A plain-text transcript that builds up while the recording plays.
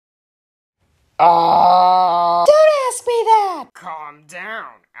Don't ask me that! Calm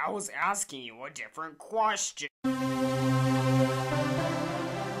down. I was asking you a different question.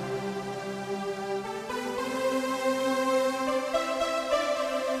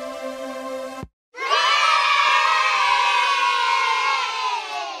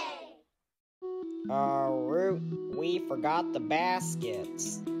 Root, we forgot the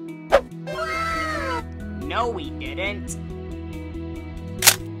baskets. No, we didn't.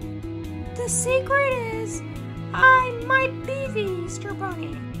 The secret is, I might be the Easter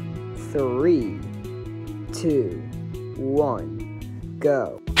Bunny. 3, 2, 1,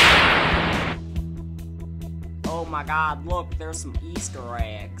 go. Oh my god, look, there's some Easter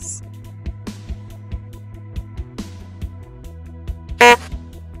eggs.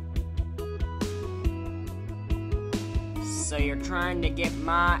 So you're trying to get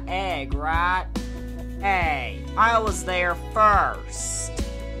my egg, right? Hey, I was there first.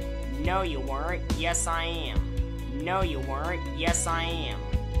 No, you weren't. Yes, I am. No, you weren't. Yes, I am.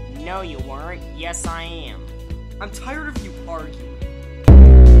 No, you weren't. Yes, I am. I'm tired of you arguing.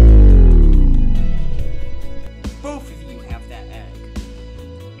 Both of you have that egg.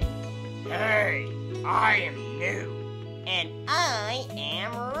 Hey, I am new. And I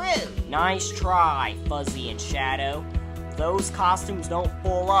am Root. Nice try, Fuzzy and Shadow. Those costumes don't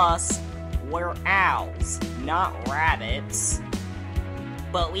fool us. We're owls, not rabbits.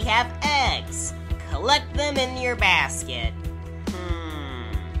 But we have eggs. Collect them in your basket.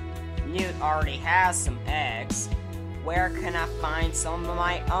 Newt already has some eggs. Where can I find some of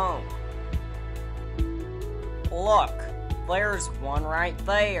my own? Look, there's one right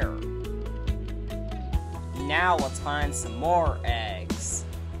there. Now let's find some more eggs.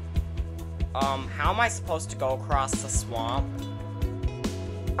 How am I supposed to go across the swamp?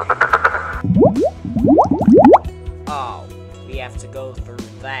 Oh, we have to go through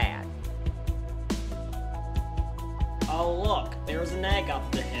that. Oh look, there's an egg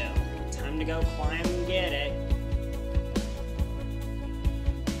up the hill. Time to go climb and get it.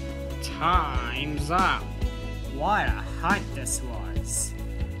 Time's up. What a hunt this was.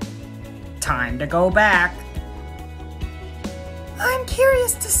 Time to go back. I'm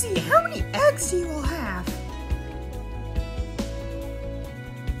curious to see how many eggs you will have.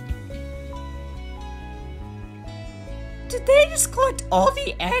 Did they just collect all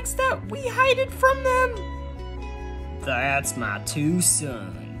the eggs that we hid from them? That's my two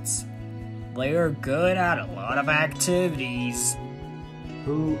sons. They're good at a lot of activities.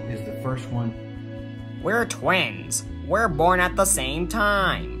 Who is the first one? We're twins. We're born at the same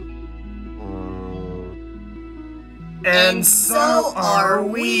time. And so are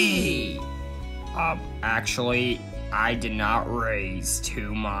we. Actually, I did not raise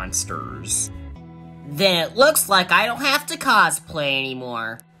two monsters. Then it looks like I don't have to cosplay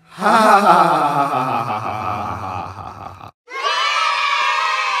anymore.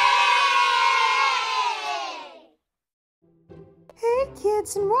 Hey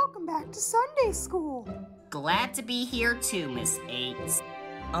kids, and welcome back to Sunday school. Glad to be here too, Miss Eights.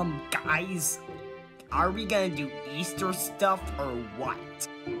 Guys, are we gonna do Easter stuff or what?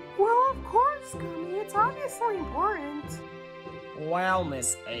 Well, of course, Gummy, it's obviously important. Well,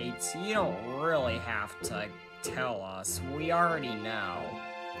 Miss Eights, you don't really have to tell us. We already know.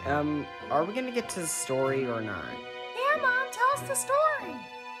 Are we gonna get to the story or not? Yeah, Mom, tell us the story.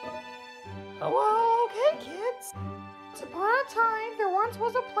 Well, okay, kids. Once upon a time, there once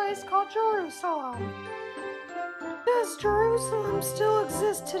was a place called Jerusalem. Does Jerusalem still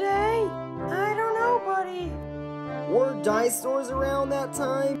exist today? I don't know, buddy. Were dinosaurs around that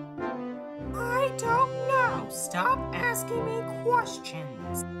time? I don't know. Stop asking me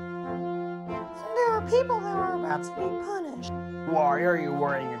questions. There were people that were about to be punished. Why are you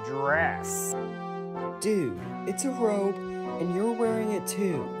wearing a dress? Dude, it's a robe, and you're wearing it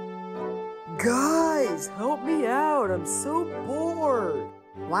too. Guys, help me out. I'm so bored.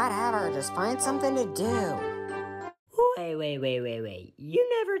 Whatever, just find something to do. Wait. You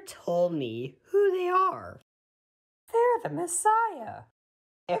never told me who they are. They're the Messiah.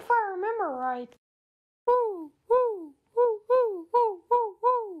 If I remember right. Woo, woo, woo, woo, woo, woo,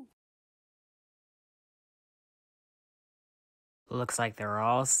 woo. Looks like they're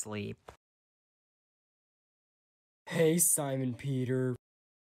all asleep. Hey, Simon Peter.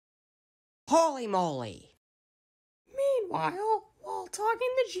 Holy moly. Meanwhile, while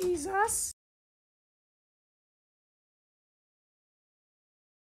talking to Jesus,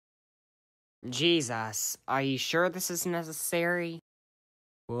 Jesus, are you sure this is necessary?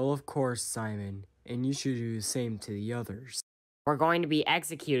 Well, of course, Simon, and you should do the same to the others. We're going to be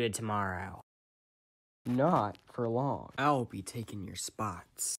executed tomorrow. Not for long. I'll be taking your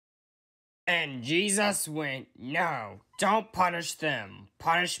spots. And Jesus went, "No, don't punish them.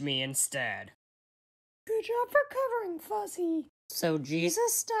 Punish me instead." Good job for covering, Fuzzy. So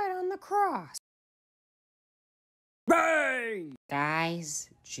Jesus died on the cross. Bang! Guys,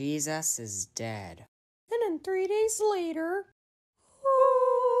 Jesus is dead. And then 3 days later...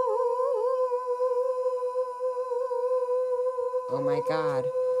 Oh my God,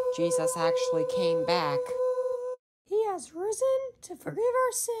 Jesus actually came back. He has risen to forgive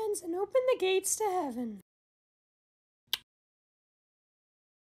our sins and open the gates to heaven.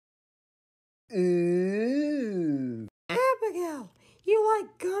 Ooh. Abigail, you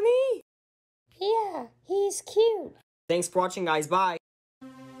like Gummy? Yeah, he's cute. Thanks for watching, guys. Bye.